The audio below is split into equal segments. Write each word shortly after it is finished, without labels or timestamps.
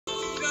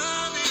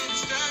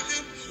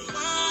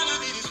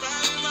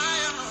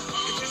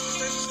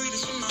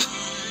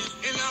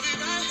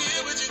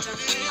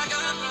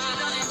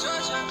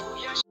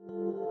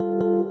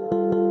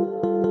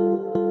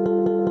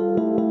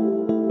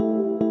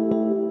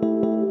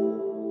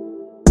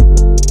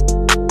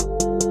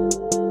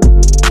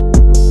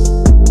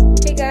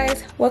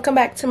Welcome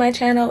back to my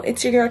channel.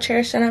 It's your girl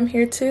Cherish and I'm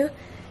here to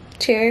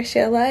cherish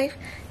your life.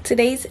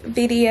 Today's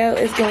video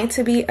is going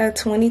to be a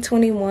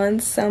 2021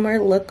 summer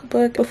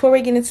lookbook. Before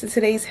we get into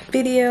today's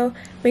video,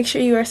 make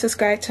sure you are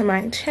subscribed to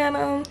my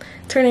channel.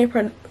 Turn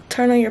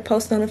on your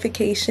post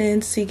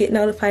notifications so you get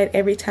notified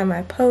every time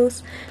I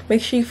post.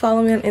 Make sure you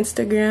follow me on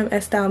Instagram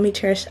at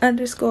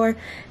 @StyleMeCherish_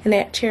 and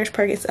at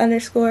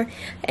CherishPerkins_.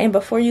 And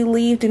before you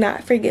leave, do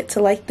not forget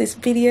to like this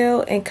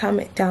video and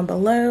comment down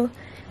below.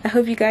 I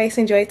hope you guys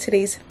enjoyed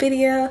today's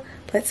video.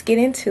 Let's get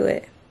into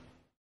it.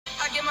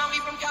 I get my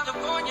weed from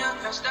California,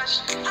 that's that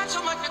shit. I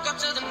took my pick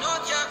up to the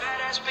north, yeah,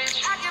 badass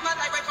bitch. I get my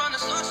light right from the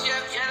source, yeah,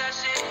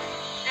 that's it.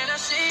 And I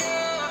see you,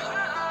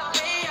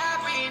 way I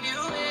breathe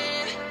you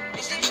in.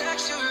 It's the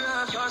texture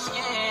of your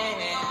skin.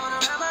 I wanna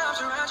wrap my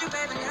arms around you,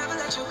 baby,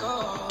 never let you go.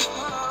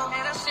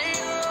 And I see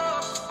you,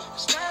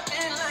 there's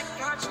nothing like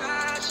your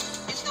touch.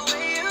 It's the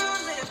way you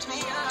lift me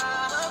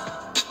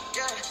up,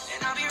 yeah.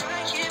 And I'll be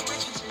right here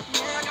with you today.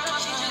 I got my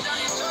teachers down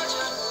in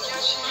Georgia,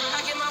 yeah, shit.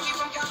 I get my weed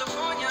from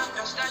California,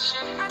 that's that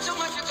shit. I took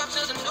my trip up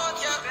to the north,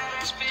 yeah,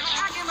 badass bitch.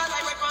 I get my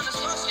light right from the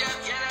source, yeah,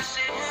 that's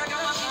it. I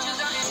got my teachers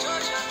down in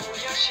Georgia,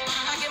 yeah, shit.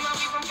 I get my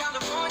weed from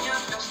California,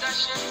 that's that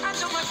shit. I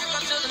took my trip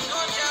up to the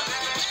north, yeah,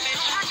 badass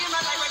bitch. I get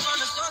my light right from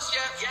the source,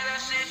 yeah,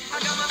 that's it. I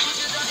got my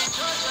teachers down in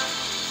Georgia.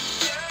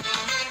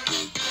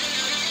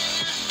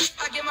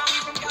 I get my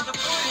weed from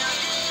California.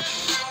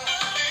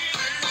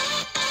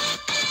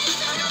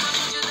 I got my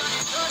teachers down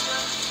in Georgia.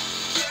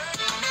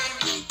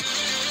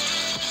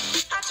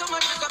 I took my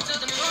trip up to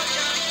the north,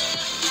 yeah.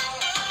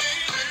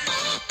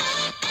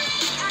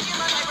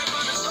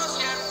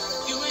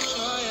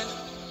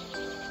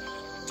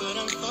 But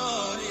I'm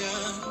for ya.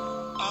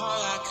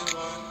 All I can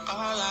want,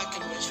 all I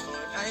can wish for.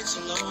 Nights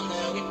alone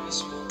that we miss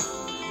more.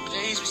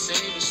 Days we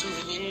save as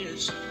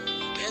souvenirs.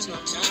 There's no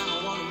time, I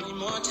wanna need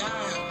more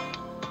time.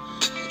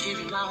 I give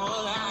you my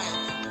whole life.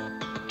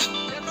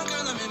 Let my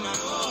girl, I'm in my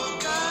whole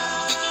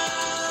God.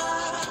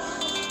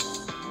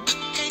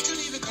 Hate to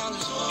leave it, call it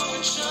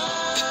torture.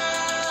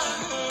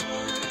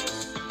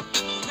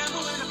 Remember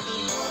when I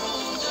feel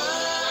older.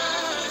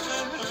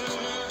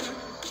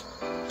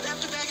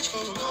 Left the baggage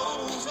for a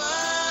rover.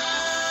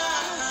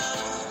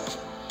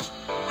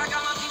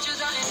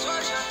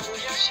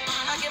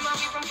 I get my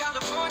weed from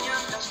California,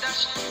 that's that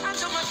shit. I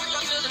took my trip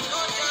up to the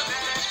north, yeah,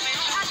 badass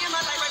bitch. I get my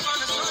light right from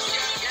the source,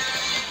 yeah,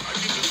 that's it. I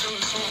keep the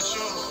feeling so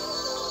sure,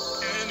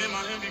 and in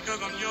my hand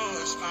because I'm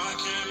yours. I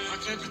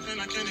can't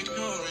pretend, I can't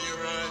ignore you,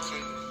 right?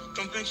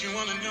 Don't think you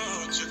wanna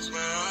know just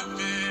where I've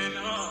been.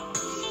 Oh,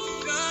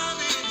 got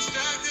me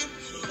distracted.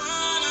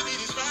 All I need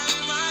is right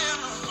in my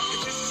arms.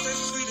 Your kisses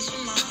taste the sweetest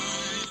for mine,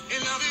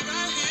 and I'll be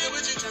right here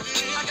with you till the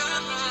end. I got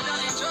a picture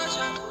down in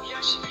Georgia, yeah,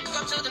 shit.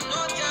 Up to the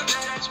north, yeah,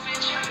 badass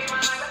bitch. I get my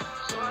light.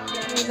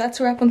 That's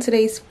a wrap on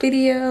today's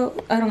video.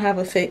 I don't have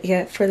a fit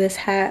yet for this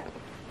hat,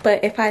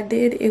 but if I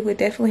did, it would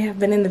definitely have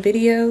been in the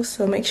video.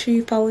 So make sure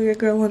you follow your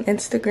girl on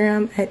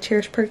Instagram at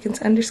CherishPerkins_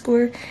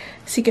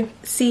 so you can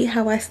see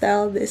how I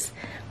style this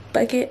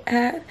bucket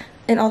hat,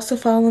 and also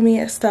follow me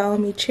at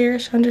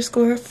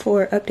 @StyleMeCherish_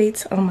 for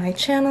updates on my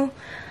channel.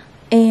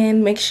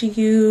 And make sure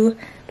you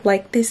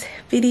like this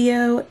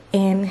video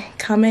and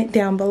comment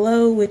down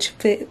below which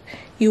fit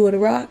you would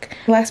rock.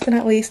 Last but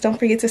not least, don't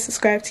forget to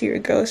subscribe to your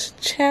girl's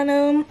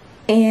channel,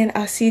 and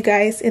I'll see you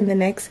guys in the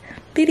next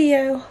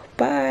video.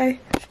 Bye.